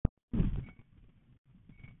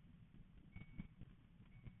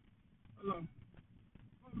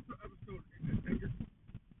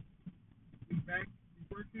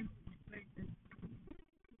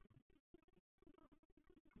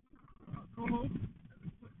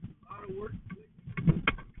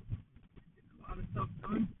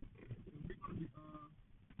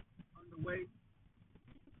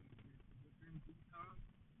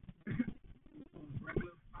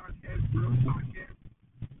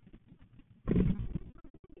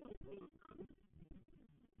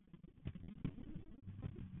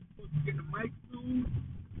Get the mic soon.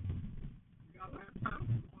 We got laptop.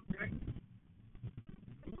 Okay.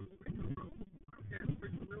 Okay,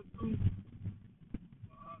 real soon.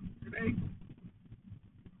 Today,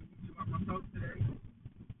 about myself today.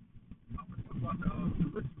 I'm gonna talk about the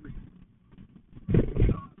history.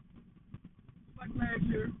 Like last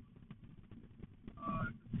year,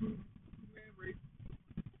 the two-man race.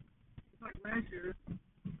 Like last year,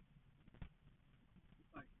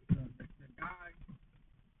 like the guy,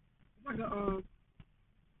 it's like I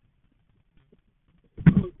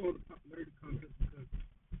would call it a popularity contest because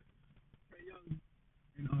Trae Young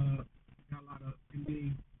and got a lot of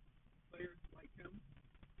NBA players like him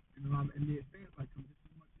and a lot of NBA fans like him just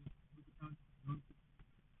as much as Luka Doncic.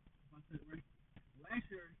 If I said it right. Last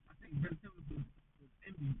year, I think Ben Simmons was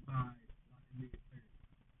envied by a lot of NBA players.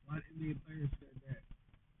 A lot of NBA players said that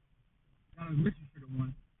Donovan Mitchell should have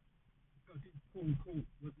won because he quote unquote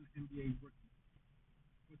was an NBA rookie.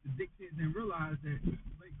 But the dickheads didn't realize that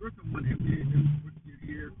Blake Griffin won NBA Rookie of the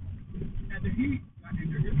Year, and the Heat got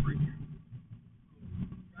injured his first year.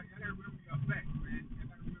 Y'all gotta remember your facts, man. Y'all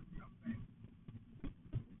gotta remember your facts.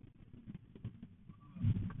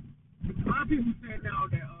 A lot of people say now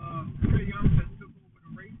that Trae Young has took over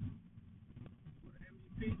the race for the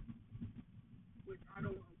MVP, which I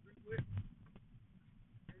don't agree with.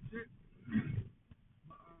 And shit.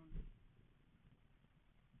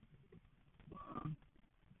 But,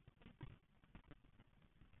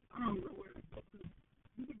 I don't agree with it.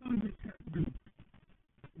 Luka Doncic has been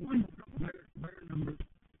one better numbers,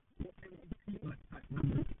 more MVP type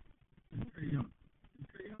numbers than Trae Young. And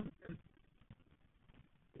Trae Young has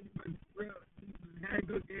he's had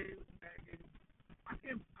good games, bad games. I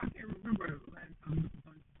can't remember the last time Luka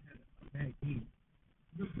Doncic had a bad game.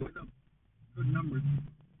 He's putting up good numbers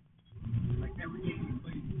like every game he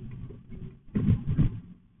plays.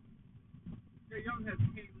 Trae Young has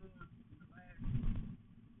came on in the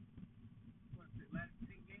last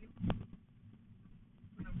 10 games.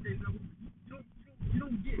 Putting up crazy numbers. You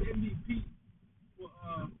don't get MVP for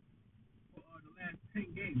the last 10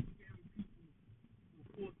 games. You get MVP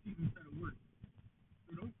for 4 seasons that of work.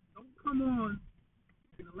 So don't come on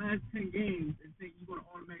in the last 10 games and think you're going to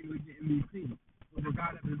automatically get MVP with a guy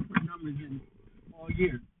that's been putting numbers in all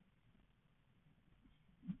year.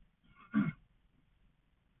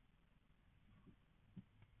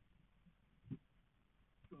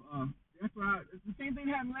 So that's why it's the same thing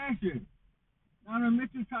happened last year. Donovan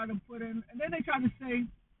Mitchell tried to put in, and then they tried to say,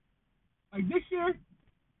 like this year,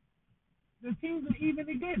 the teams are even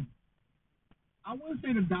again. I wouldn't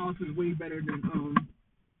say the Dallas is way better than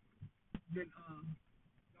the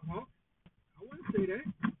Hawks. I wouldn't say that.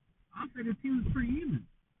 I'd say the team is pretty even.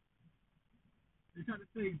 They try to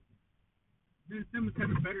say Ben Simmons had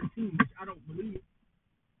a better team, which I don't believe.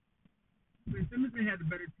 Ben Simmons had a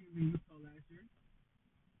better team than Utah last year.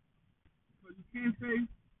 So you can't say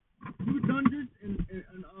Luka Doncic and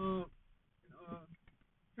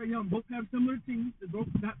Trae Young both have similar teams. They're both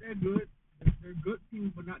not that good. They're good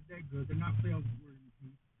teams, but not that good. They're not playoff worthy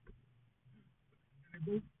teams. And they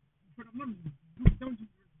both put up numbers. Luka Doncic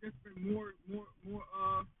has just been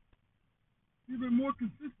he's been more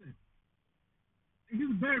consistent. And he's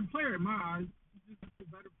a better player in my eyes. He's just a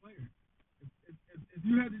better player. If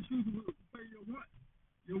you had to choose who player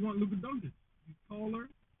you want Luka Doncic. He's taller.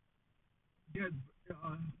 He has,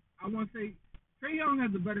 I want to say Trae Young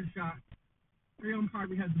has a better shot. Trae Young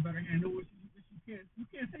probably has a better handle, which you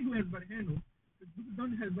can't say who has a better handle. Because Luka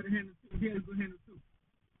Doncic has a better handle too. He has a good handle too.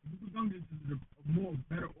 Luka Doncic is a more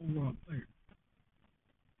better overall player.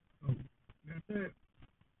 So like I said,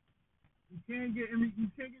 you can't get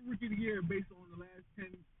rookie of the year based on the last 10,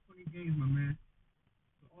 20 games, my man.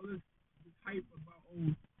 So all this hype about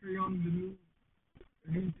Trae Young the new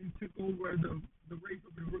he took over the race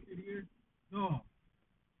over the rookie of the year. No.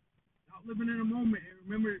 Stop living in a moment and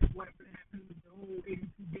remember what happened with the whole 82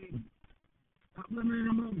 games. Stop living in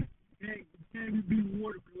a moment. You can't be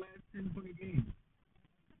rewarded for the last 10, 20 games.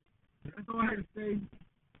 But that's all I had to say.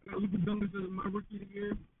 I got Luka Doncic as my rookie of the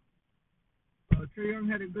year. Trae Young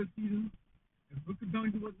had a good season. If Luka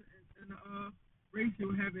Doncic was in the race, he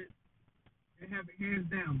would have it hands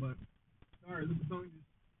down. But sorry, Luka Doncic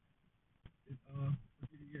is rookie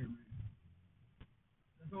of the year, man.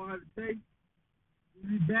 That's all I have to say.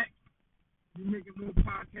 We'll be back. We're making more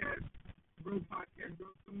podcasts, real podcasts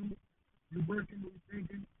real soon. We're working, we're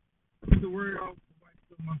thinking. Get the word out. Nobody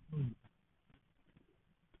steal my food.